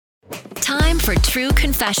Time for True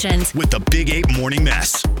Confessions with the Big 8 Morning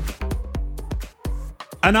Mess.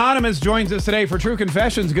 Anonymous joins us today for True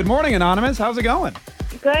Confessions. Good morning, Anonymous. How's it going?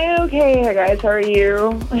 Going okay. Hi, guys. How are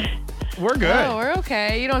you? We're good. Oh, we're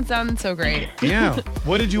okay. You don't sound so great. Yeah.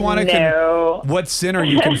 What did you want to No. what sin are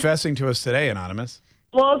you confessing to us today, Anonymous?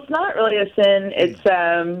 Well, it's not really a sin. It's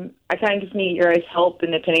I kind of just need your guys' help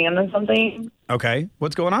in opinion on something. Okay.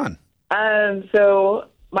 What's going on? So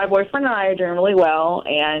my boyfriend and I are doing really well,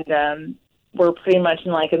 and we're pretty much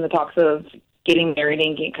in the talks of getting married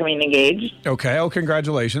and becoming engaged. Okay. Oh,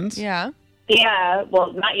 congratulations. Yeah. Yeah.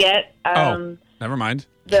 Well, not yet. Never mind.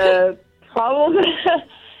 The problem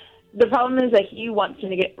is that he wants me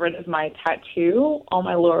to get rid of my tattoo on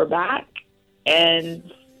my lower back,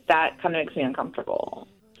 and that kind of makes me uncomfortable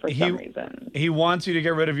for some reason. He wants you to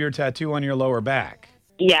get rid of your tattoo on your lower back.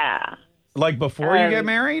 Yeah. Like before you get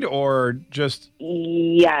married, or just...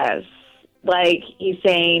 Yes. Like, he's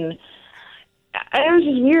saying... It was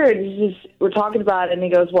just weird. We're talking about it, and he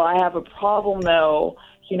goes, well, I have a problem, though.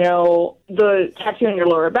 You know, the tattoo on your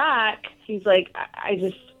lower back, he's like, I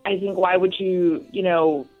think, why would you,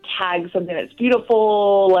 tag something that's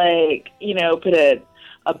beautiful, put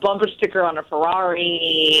a bumper sticker on a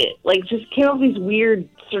Ferrari, just came up with these weird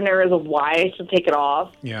scenarios of why I should take it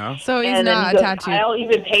off. Yeah. So he's And then not he goes, tattooed. I'll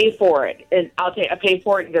even pay for it. And I pay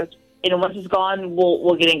for it. And he goes, once it's gone,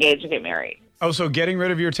 we'll get engaged and get married. Oh, so getting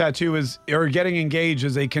rid of your tattoo or getting engaged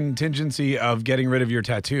is a contingency of getting rid of your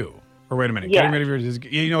tattoo. Or wait a minute, Yeah. getting rid of your,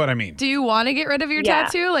 you know what I mean? Do you want to get rid of your Yeah.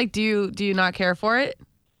 tattoo? Do you not care for it?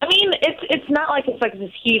 I mean, it's not like it's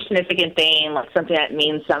this huge significant thing, something that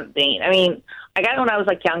means something. I mean, I got it when I was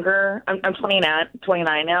younger. I'm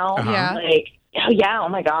 29 now. Uh-huh. Yeah. Oh yeah, oh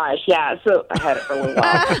my gosh, yeah. So I had it for a little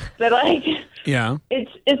while, but Yeah.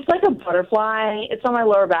 it's like a butterfly. It's on my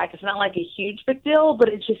lower back. It's not a huge big deal, but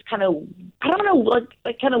it's just kind of, I don't know,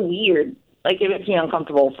 kind of weird. It makes me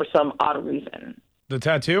uncomfortable for some odd reason. The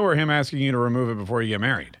tattoo, or him asking you to remove it before you get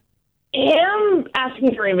married? Him asking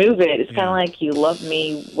me to remove it. It's kind of like you love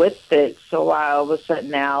me with it, so why all of a sudden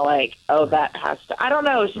now, that has to. I don't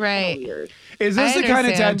know. It's just Right. kind of weird. Is this I the kind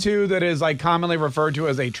of understand. tattoo that is commonly referred to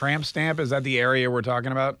as a tramp stamp? Is that the area we're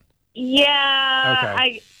talking about? Yeah.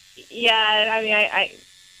 Okay.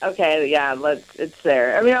 Okay. Yeah. It's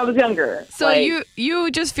there. I mean, I was younger. So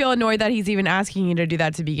you just feel annoyed that he's even asking you to do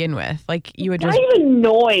that to begin with. You would not just... even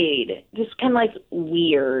annoyed, just kind of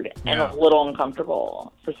weird and Yeah. a little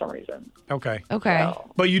uncomfortable for some reason. Okay. Okay.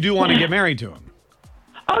 So. But you do want to get married to him?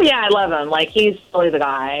 Oh yeah, I love him. He's totally the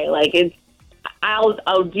guy.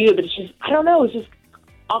 I'll do it, but it's just, I don't know. It's just,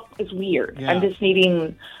 it's weird. Yeah. I'm just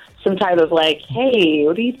needing some type of hey,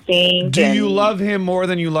 what do you think? Do you And- love him more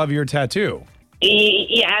than you love your tattoo?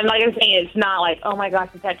 Yeah, and like I'm saying, it's not oh my gosh,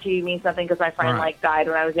 the tattoo means something because my friend Right. died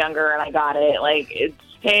when I was younger and I got it. It's,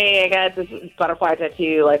 hey, I got this butterfly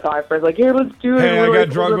tattoo. Our friend's here, let's do it. Hey, I We're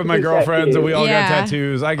got drunk with my this girlfriends and we all got Yeah.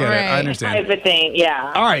 tattoos. I get it. Right. I understand. type of thing.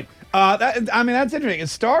 Yeah. All right. That's interesting.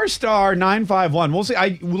 It's star 951. We'll see.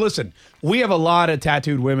 Listen. We have a lot of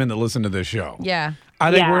tattooed women that listen to this show. Yeah. I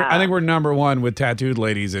think Yeah. we're number one with tattooed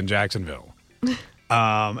ladies in Jacksonville.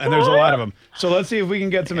 And there's a lot of them. So let's see if we can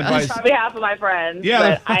get some advice. Probably half of my friends.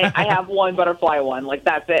 Yeah. But I have one butterfly one.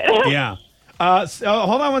 That's it. Yeah. So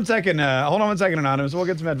hold on one second. Anonymous. We'll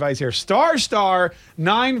get some advice here. Star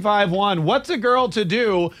 951. What's a girl to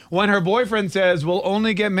do when her boyfriend says we'll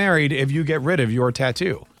only get married if you get rid of your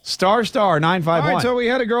tattoo? Star 951. All right, so we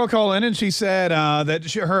had a girl call in and she said that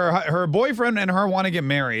her boyfriend and her want to get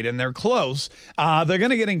married and they're close. They're going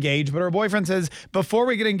to get engaged, but her boyfriend says before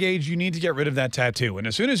we get engaged, you need to get rid of that tattoo. And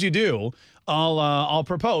as soon as you do, I'll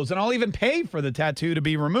propose and I'll even pay for the tattoo to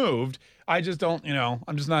be removed. I just don't,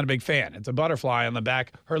 I'm just not a big fan. It's a butterfly on the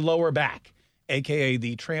back, her lower back, aka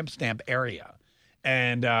the tramp stamp area.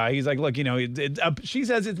 And he's like, look, she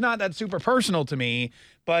says it's not that super personal to me,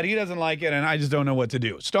 but he doesn't like it, and I just don't know what to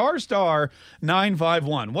do. Star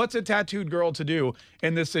 951. What's a tattooed girl to do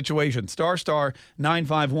in this situation? Star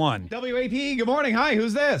 951. WAP, good morning. Hi,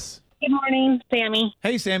 who's this? Good morning, Sammy.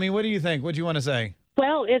 Hey, Sammy, what do you think? What do you want to say?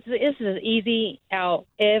 Well, it's an easy out.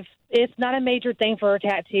 If it's not a major thing for her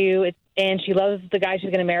tattoo and she loves the guy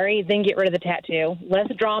she's going to marry, then get rid of the tattoo. Less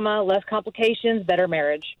drama, less complications, better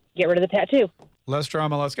marriage. Get rid of the tattoo. Less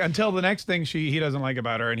drama, until the next thing he doesn't like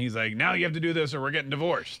about her, and he's like, now you have to do this or we're getting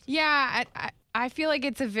divorced. Yeah, I feel like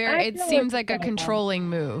it seems like a controlling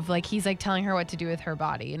move. He's telling her what to do with her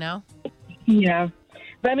body, Yeah.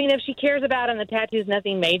 But, if she cares about it and the tattoo's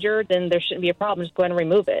nothing major, then there shouldn't be a problem. Just go ahead and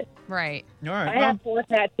remove it. Right. All right. I have 4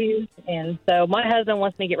 tattoos, and so my husband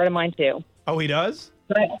wants me to get rid of mine, too. Oh, he does?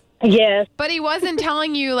 Yes. But he wasn't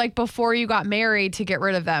telling you before you got married to get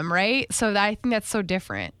rid of them, right? So I think that's so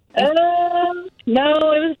different. No,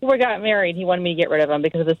 it was before we got married. He wanted me to get rid of them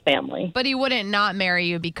because of his family. But he wouldn't not marry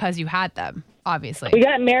you because you had them, obviously. We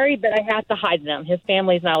got married, but I have to hide them. His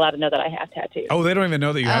family's not allowed to know that I have tattoos. Oh, they don't even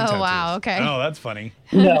know that you have tattoos. Oh, wow, okay. Oh, that's funny.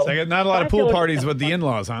 No. It's like not a lot of pool parties with the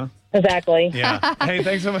in-laws, huh? Exactly. Yeah. Hey,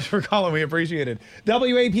 thanks so much for calling. We appreciate it.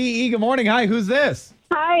 WAPE, good morning. Hi, who's this?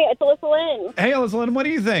 Hi, it's Alyssa Lynn. Hey, Alyssa Lynn, what do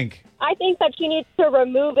you think? I think that she needs to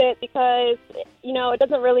remove it because, it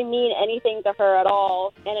doesn't really mean anything to her at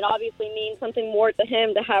all. And it obviously means something more to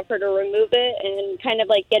him to have her to remove it. And kind of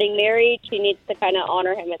like getting married, she needs to kind of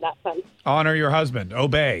honor him in that sense. Honor your husband.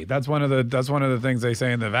 Obey. That's one of the things they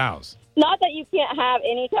say in the vows. Not that you can't have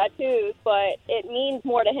any tattoos, but it means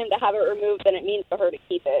more to him to have it removed than it means for her to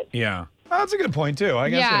keep it. Yeah. Oh, that's a good point, too. I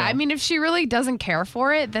guess. Yeah, I mean, if she really doesn't care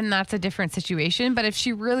for it, then that's a different situation. But if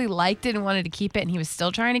she really liked it and wanted to keep it and he was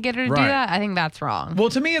still trying to get her to do that, I think that's wrong. Well,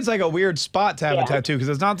 to me, it's like a weird spot to have a tattoo because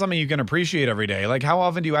it's not something you can appreciate every day. Like, how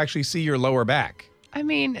often do you actually see your lower back? I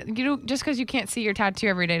mean, just because you can't see your tattoo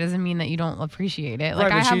every day doesn't mean that you don't appreciate it. Like,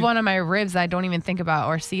 Right, I but have one on my ribs that I don't even think about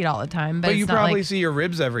or see it all the time. But you it's not probably like, see your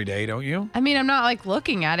ribs every day, don't you? I mean, I'm not like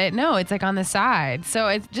looking at it. No, it's like on the side. So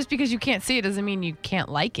it's just because you can't see it doesn't mean you can't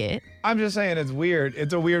like it. I'm just saying it's weird.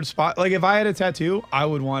 It's a weird spot. Like if I had a tattoo, I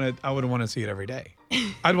would want to see it every day.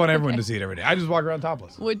 I'd want everyone to see it every day. I just walk around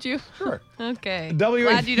topless. Would you? Sure. Okay. WAP.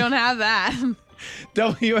 Glad you don't have that.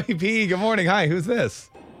 WAP, good morning. Hi, who's this?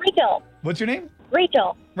 Rachel. What's your name?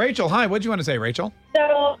 Rachel. Rachel, hi. What'd you want to say, Rachel?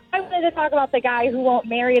 So I wanted to talk about the guy who won't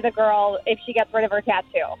marry the girl if she gets rid of her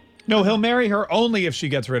tattoo. No, he'll marry her only if she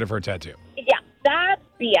gets rid of her tattoo. Yeah, that's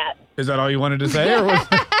BS. Is that all you wanted to say? Or was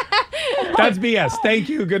That's BS. Thank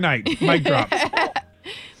you. Good night. Mic drop.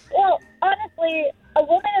 Well, honestly, a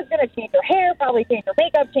woman is going to change her hair, probably change her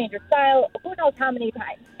makeup, change her style, who knows how many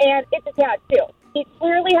times. And it's a tattoo. He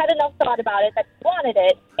clearly had enough thought about it that she wanted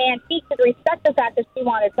it, and he should respect the fact that she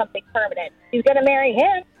wanted something permanent. She's going to marry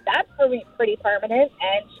him. That's pretty permanent,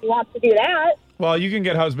 and she wants to do that. Well, you can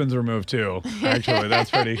get husbands removed too. Actually, that's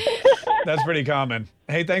pretty common.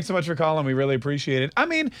 Hey, thanks so much for calling. We really appreciate it. I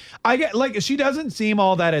mean, I get like she doesn't seem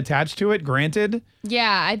all that attached to it. Granted.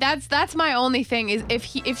 Yeah, that's my only thing is if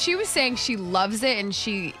she was saying she loves it and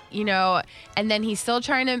she, and then he's still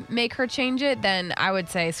trying to make her change it, then I would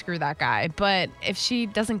say screw that guy. But if she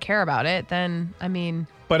doesn't care about it, then I mean.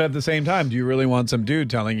 But at the same time, do you really want some dude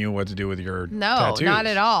telling you what to do with your tattoos? Not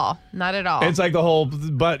at all. Not at all. It's like the whole,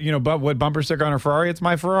 but what bumper sticker on a Ferrari? It's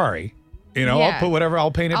my Ferrari. I'll put whatever, I'll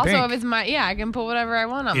paint it also, pink. if it's I can put whatever I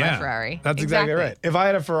want on my Ferrari. That's exactly right. If I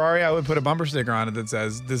had a Ferrari, I would put a bumper sticker on it that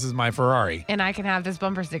says, "This is my Ferrari." And I can have this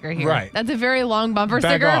bumper sticker here. Right. That's a very long bumper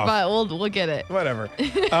sticker, but we'll get it. Whatever.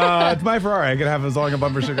 It's my Ferrari. I could have as long a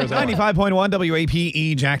bumper sticker as I want. 95.1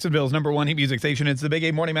 WAPE, Jacksonville's #1 hit music station. It's the Big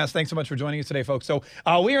A Morning Mass. Thanks so much for joining us today, folks. So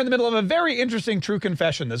we are in the middle of a very interesting true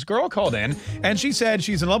confession. This girl called in, and she said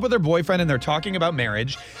she's in love with her boyfriend, and they're talking about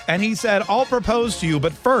marriage. And he said, "I'll propose to you,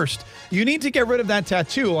 but first, you need to get rid of that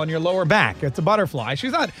tattoo on your lower back. It's a butterfly." So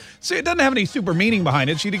it doesn't have any super meaning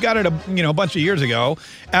behind it. She got it a bunch of years ago.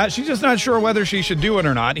 She's just not sure whether she should do it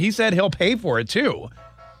or not. He said he'll pay for it too.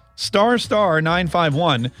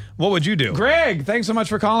 *951. What would you do? Greg, thanks so much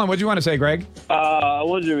for calling. What'd you want to say, Greg? I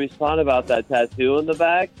wanted to respond about that tattoo on the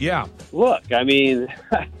back. Yeah. Look, I mean,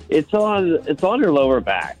 it's on her lower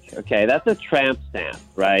back. Okay, that's a tramp stamp,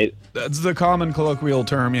 right? That's the common colloquial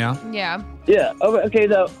term, yeah. Yeah. Yeah. Okay,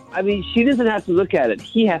 though. I mean, she doesn't have to look at it.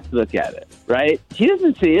 He has to look at it, right? She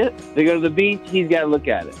doesn't see it. They go to the beach. He's got to look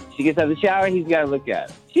at it. She gets out of the shower. He's got to look at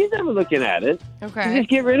it. She's never looking at it. Okay. You just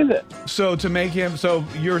get rid of it. So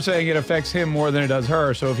you're saying it affects him more than it does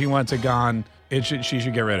her. So if he wants it gone, she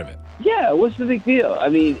should get rid of it. Yeah, what's the big deal? I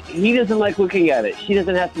mean, he doesn't like looking at it. She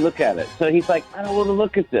doesn't have to look at it. So he's like, I don't want to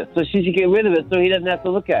look at this. So she should get rid of it so he doesn't have to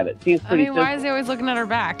look at it. Seems pretty simple. Why is he always looking at her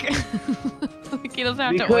back? Like, he doesn't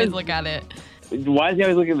have to always look at it. Why is he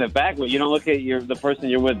always looking at the back? Well, you don't look at the person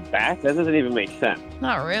you're with back? That doesn't even make sense.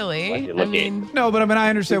 Not really. No, but I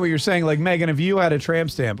understand what you're saying. Like, Megan, if you had a tramp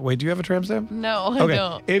stamp. Wait, do you have a tramp stamp? No, Okay. I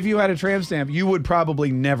don't. If you had a tramp stamp, you would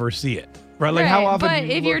probably never see it. Right? Like, how often But do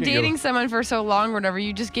you if look you're at dating someone for so long or whatever,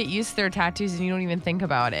 you just get used to their tattoos and you don't even think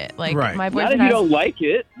about it. Like, Right. my Not boyfriend if you don't like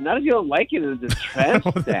it. Not if you don't like it as a tramp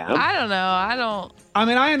stamp. I don't know.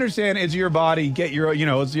 I understand it's your body. Get your,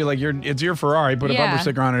 it's your Ferrari. Put a bumper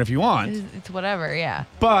sticker on it if you want. It's whatever, yeah.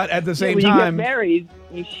 But at the same when time, you get married,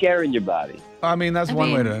 you share in your body. That's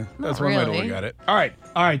one way to look at it. All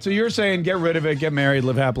right. So you're saying get rid of it, get married,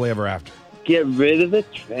 live happily ever after. Get rid of the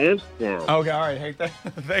tramp stamp. Okay, all right. Hey,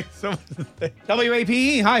 thanks so much.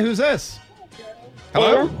 WAPE, hi, who's this?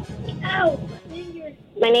 Hello?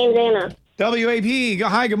 My name's Anna. WAPE,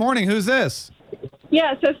 hi, good morning. Who's this?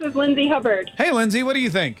 Yes, this is Lindsay Hubbard. Hey, Lindsay, what do you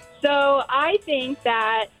think? So I think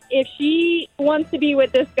that if she wants to be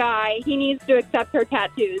with this guy, he needs to accept her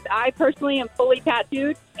tattoos. I personally am fully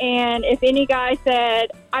tattooed, and if any guy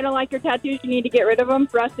said, I don't like your tattoos, you need to get rid of them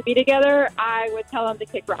for us to be together, I would tell him to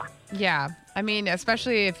kick rocks. Yeah. I mean,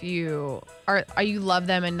 especially if you love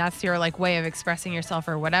them and that's your like way of expressing yourself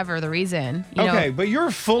or whatever the reason. You Okay, know? but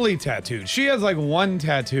you're fully tattooed. She has like one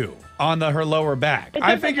tattoo on her lower back. It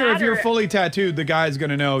I doesn't figure if you're matter. fully tattooed, the guy's going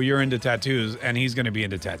to know you're into tattoos and he's going to be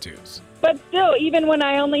into tattoos. But still, even when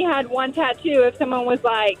I only had one tattoo, if someone was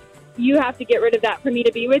like, you have to get rid of that for me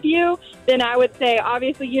to be with you, then I would say,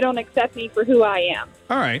 obviously, you don't accept me for who I am.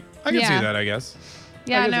 All right. I can Yeah. see that, I guess.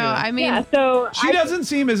 Yeah, can no, see that. I mean, Yeah, so She doesn't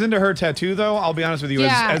seem as into her tattoo, though. I'll be honest with you,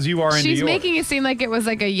 yeah, as you are into she's yours. making it seem like it was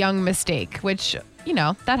like a young mistake, which, you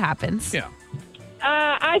know, that happens. Yeah.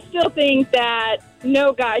 I still think that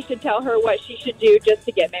no guy should tell her what she should do just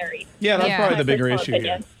to get married. Yeah, that's Yeah. probably the My bigger personal issue here.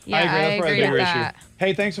 opinion. Yeah, I agree. That's I probably agree the bigger with issue. that.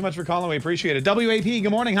 Hey, thanks so much for calling. We appreciate it. WAP, good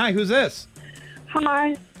morning. Hi, who's this?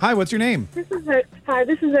 Hi, Hi, what's your name? this is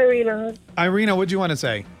Irina. Irina, what'd you want to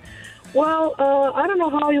say? Well, I don't know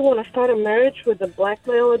how you want to start a marriage with a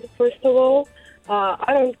blackmail. First of all,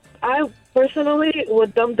 I personally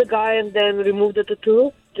would dump the guy and then remove the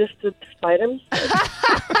tattoo just to spite him.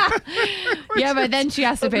 Yeah, but then she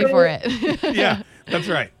has to pay for it. Yeah, that's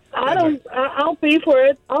right. I'll pay for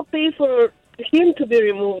it. I'll pay for him to be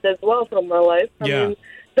removed as well from my life. I mean,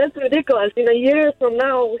 that's ridiculous. In a year from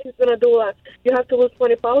now, he's gonna do you have to lose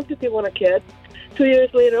 20 pounds if you want a kid. 2 years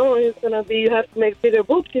later on, he's gonna be, you have to make bigger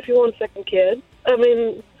boobs if you want a second kid. I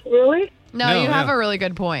mean, really? No, No, you have yeah. a really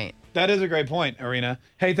good point. That is a great point, Irina.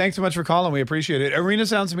 Hey, thanks so much for calling. We appreciate it. Irina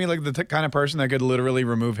sounds to me like the kind of person that could literally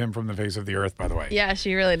remove him from the face of the earth, by the way. Yeah,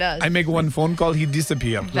 she really does. I make one phone call, he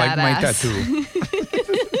disappear, like my Badass. tattoo.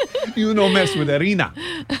 You no mess with Irina.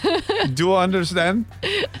 Do you understand?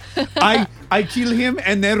 I kill him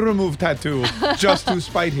and then remove tattoo just to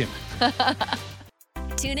spite him.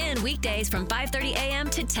 Tune in weekdays from 5:30 a.m.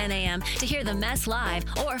 to 10 a.m. to hear the mess live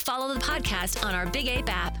or follow the podcast on our Big Ape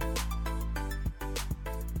app.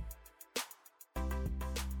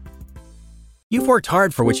 You've worked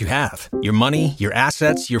hard for what you have. Your money, your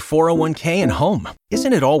assets, your 401k, and home.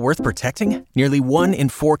 Isn't it all worth protecting? Nearly 1 in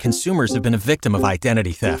 4 consumers have been a victim of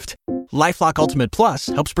identity theft. LifeLock Ultimate Plus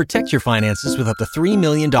helps protect your finances with up to $3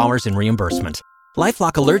 million in reimbursement.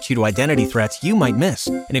 LifeLock alerts you to identity threats you might miss.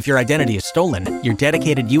 And if your identity is stolen, your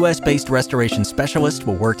dedicated U.S.-based restoration specialist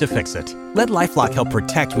will work to fix it. Let LifeLock help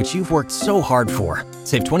protect what you've worked so hard for.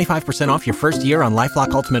 Save 25% off your first year on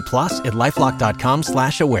LifeLock Ultimate Plus at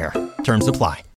LifeLock.com/aware. Terms apply.